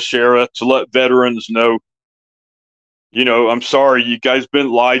want to share it to let veterans know, I'm sorry, you guys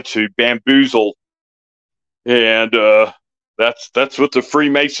been lied to, bamboozled. And that's what the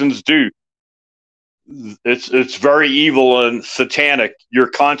Freemasons do. It's very evil and satanic. Your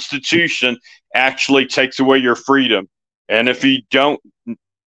Constitution actually takes away your freedom. And if you don't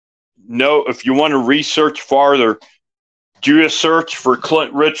know, if you want to research farther, do a search for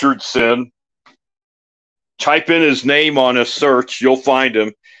Clint Richardson. Type in his name on a search, you'll find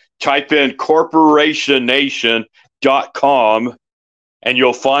him. Type in corporationnation.com and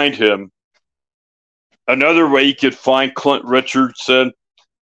you'll find him. Another way you could find Clint Richardson,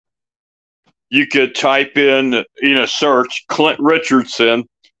 you could type in a search Clint Richardson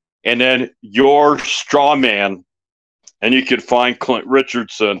and then your straw man, and you could find Clint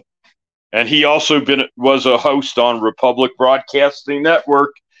Richardson. And he also was a host on Republic Broadcasting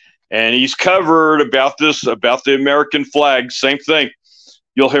Network, and he's covered about the American flag. Same thing.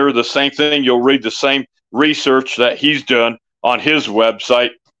 You'll hear the same thing. You'll read the same research that he's done on his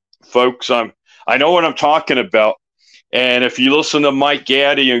website, folks. I know what I'm talking about. And if you listen to Mike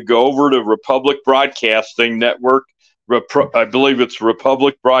Gaddy and go over to Republic Broadcasting Network, I believe it's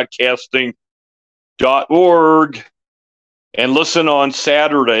republicbroadcasting.org, and listen on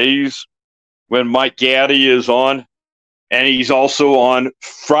Saturdays when Mike Gaddy is on, and he's also on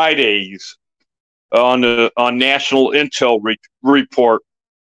Fridays on National Intel Report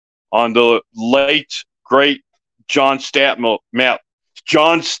on the late great John Statmiller,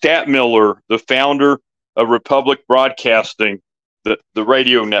 the founder of Republic Broadcasting, the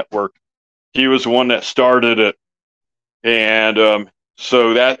radio network. He was the one that started it. And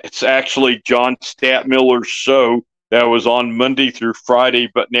so it's actually John Statmiller's show that was on Monday through Friday,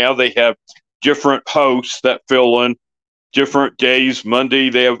 but now they have different hosts that fill in different days. Monday,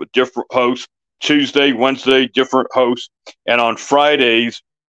 they have a different host. Tuesday, Wednesday, different hosts. And on Fridays,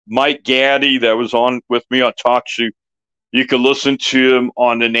 Mike Gaddy, that was on with me on Talk Show, you can listen to him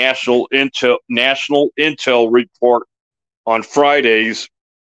on the National Intel Report on Fridays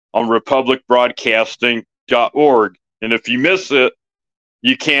on republicbroadcasting.org. And if you miss it,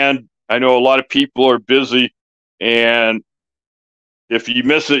 you can. I know a lot of people are busy, and If you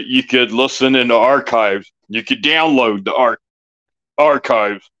miss it, you could listen in the archives. You could download the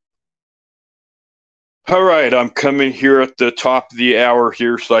archives. All right, I'm coming here at the top of the hour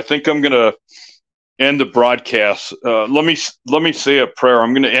here, so I think I'm gonna end the broadcast. Let me say a prayer.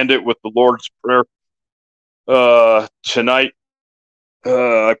 I'm gonna end it with the Lord's prayer tonight.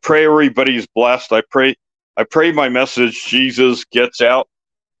 I pray everybody's blessed. I pray my message, Jesus, gets out.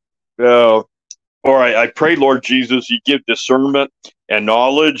 Uh, I pray, Lord Jesus, you give discernment and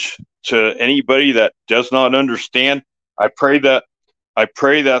knowledge to anybody that does not understand. I pray that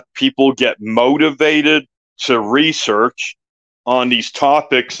people get motivated to research on these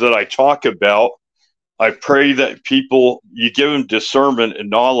topics that I talk about. I pray that people, you give them discernment and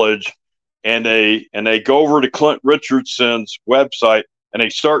knowledge, and they go over to Clint Richardson's website and they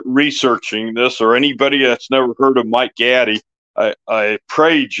start researching this, or anybody that's never heard of Mike Gaddy. I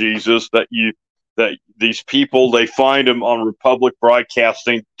pray, Jesus, that these people, they find them on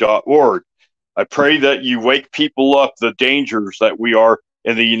republicbroadcasting.org. I pray that you wake people up the dangers that we are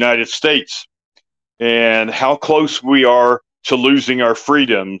in the United States and how close we are to losing our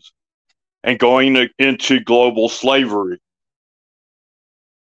freedoms and going into global slavery.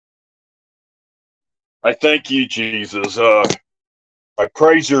 I thank you, Jesus. I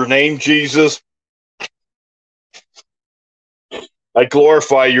praise your name, Jesus. I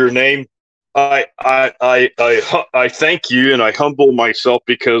glorify your name. I thank you, and I humble myself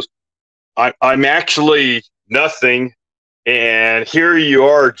because I'm actually nothing. And here you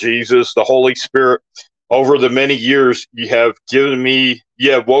are, Jesus, the Holy Spirit. Over the many years, you have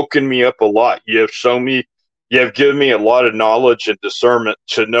woken me up a lot. You have given me a lot of knowledge and discernment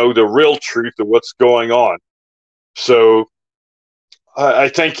to know the real truth of what's going on. So I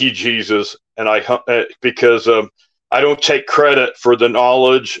thank you, Jesus, and because I don't take credit for the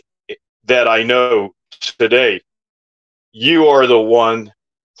knowledge that I know today. You are the one,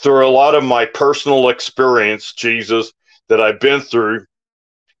 through a lot of my personal experience, Jesus, that I've been through,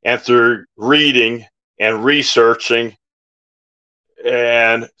 and through reading and researching,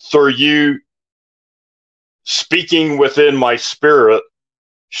 and through you speaking within my spirit,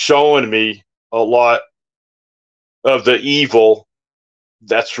 showing me a lot of the evil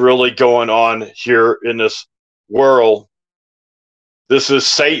that's really going on here in this world. This is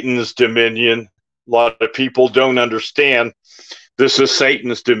Satan's dominion. A lot of people don't understand. This is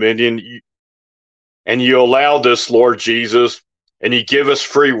Satan's dominion. And you allow this, Lord Jesus, and you give us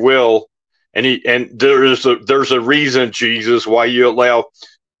free will. And there's a reason, Jesus, why you allow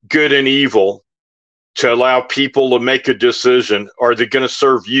good and evil, to allow people to make a decision. Are they going to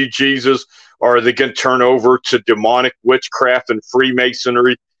serve you, Jesus, or are they going to turn over to demonic witchcraft and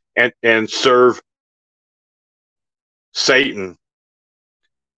Freemasonry and serve Satan?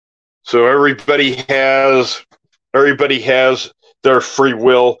 So everybody has their free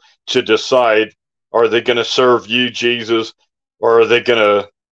will to decide, are they going to serve you, Jesus, or are they going to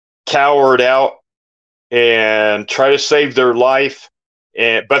cower it out and try to save their life,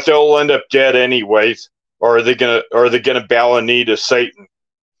 but they'll end up dead anyways, or are they gonna bow a knee to Satan?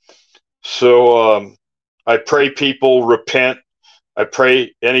 So I pray people repent. I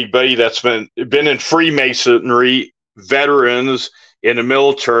pray anybody that's been in Freemasonry, veterans in the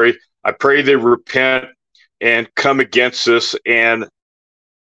military, I pray they repent and come against this and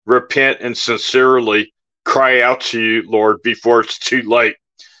repent and sincerely cry out to you, Lord, before it's too late,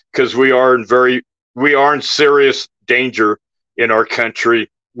 because we are in serious danger in our country.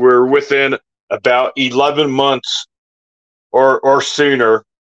 We're within about 11 months or sooner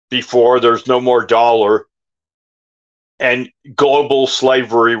before there's no more dollar, and global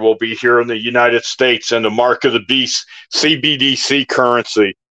slavery will be here in the United States, and the mark of the beast, CBDC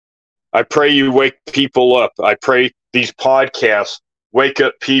currency. I pray you wake people up. I pray these podcasts wake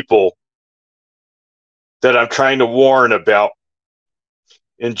up people that I'm trying to warn about.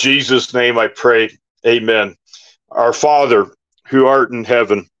 In Jesus' name I pray, amen. Our Father, who art in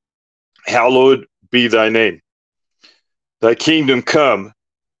heaven, hallowed be thy name. Thy kingdom come,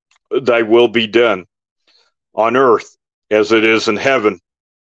 thy will be done, on earth as it is in heaven.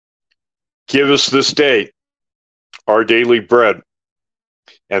 Give us this day our daily bread,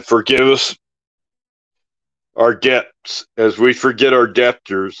 and forgive us our debts as we forget our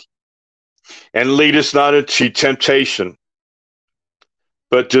debtors. And lead us not into temptation,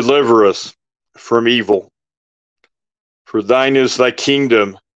 but deliver us from evil. For thine is thy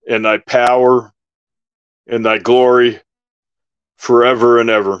kingdom, and thy power, and thy glory, forever and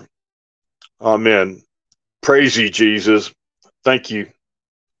ever. Amen. Praise you, Jesus. Thank you.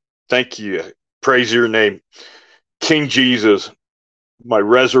 Thank you. Praise your name. King Jesus, my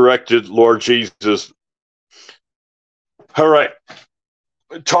resurrected Lord Jesus. All right.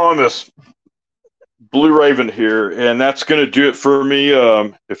 Thomas, Blue Raven here, and that's going to do it for me.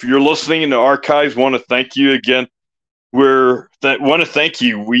 If you're listening in the archives, want to thank you again. Want to thank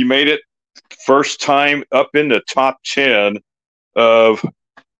you. We made it first time up in the top 10 of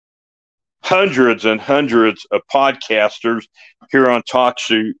hundreds and hundreds of podcasters here on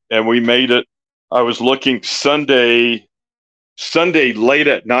TalkShoe, and we made it. I was looking Sunday late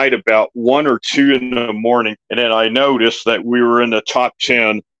at night, about 1 or 2 in the morning, and then I noticed that we were in the top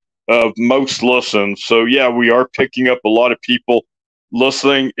 10 of most listens. So yeah, we are picking up a lot of people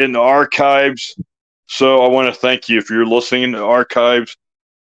listening in the archives. So I want to thank you if you're listening in the archives.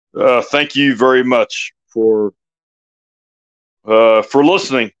 Thank you very much for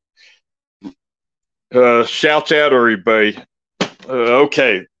listening. Shouts out, everybody.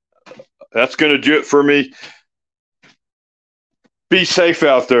 Okay, that's going to do it for me. Be safe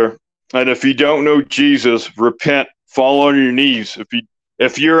out there, and if you don't know Jesus, repent, fall on your knees.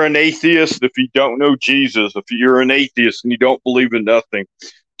 If you're an atheist, if you don't know Jesus, if you're an atheist and you don't believe in nothing,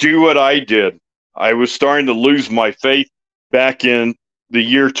 do what I did. I was starting to lose my faith back in the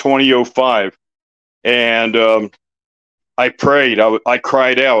year 2005, and I prayed. I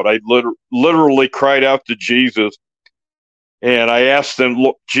cried out. I literally cried out to Jesus, and I asked him,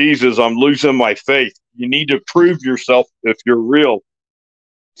 "Look, Jesus, I'm losing my faith. You need to prove yourself if you're real.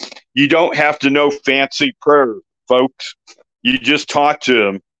 You don't have to know fancy prayers, folks. You just talk to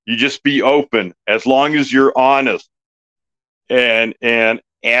him. You just be open, as long as you're honest, and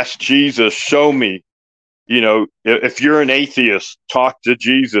ask Jesus, show me. If you're an atheist, talk to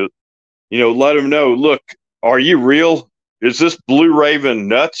Jesus. Let him know, look, are you real? Is this Blue Raven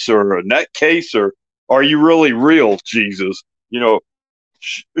nuts or a nutcase, or are you really real, Jesus?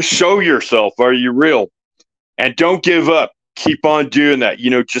 Show yourself. Are you real? And don't give up. Keep on doing that.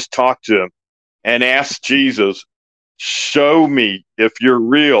 Just talk to him and ask Jesus, show me if you're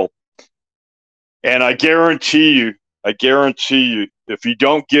real. And I guarantee you, if you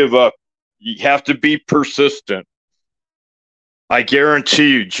don't give up, you have to be persistent. I guarantee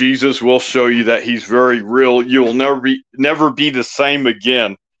you, Jesus will show you that he's very real. You'll never be the same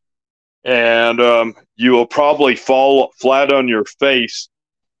again. And you will probably fall flat on your face,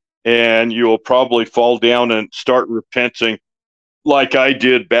 and you will probably fall down and start repenting like I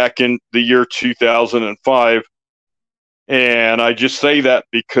did back in the year 2005. And I just say that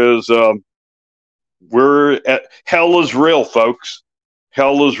because hell is real, folks.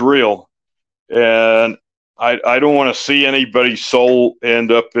 Hell is real. And I don't want to see anybody's soul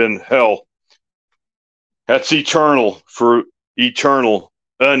end up in hell. That's eternal,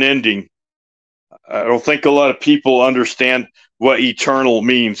 unending. I don't think a lot of people understand what eternal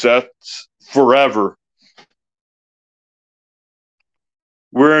means. That's forever.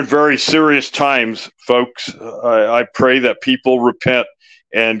 We're in very serious times, folks. I pray that people repent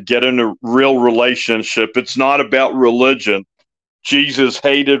and get in a real relationship. It's not about religion. Jesus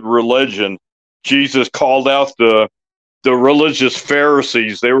hated religion. Jesus called out the religious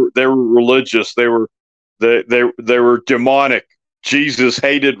Pharisees. They were religious. They were demonic. Jesus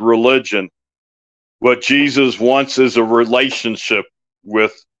hated religion. What Jesus wants is a relationship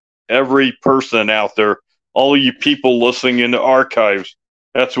with every person out there. All of you people listening in the archives,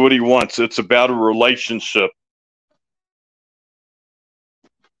 that's what he wants. It's about a relationship.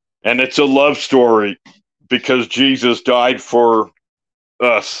 And it's a love story, because Jesus died for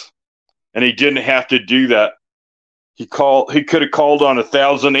us. And he didn't have to do that. He could have called on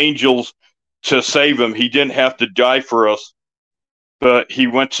 1,000 angels to save him. He didn't have to die for us. But he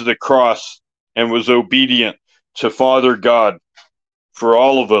went to the cross and was obedient to Father God for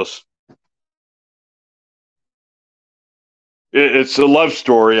all of us. It's a love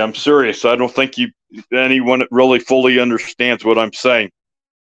story. I'm serious. I don't think anyone really fully understands what I'm saying.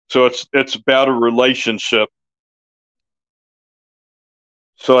 So it's about a relationship.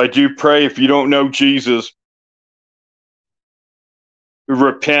 So I do pray, if you don't know Jesus,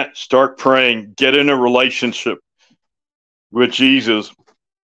 repent, start praying, get in a relationship with Jesus.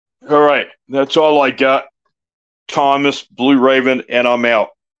 All right, that's all I got. Thomas, Blue Raven, and I'm out.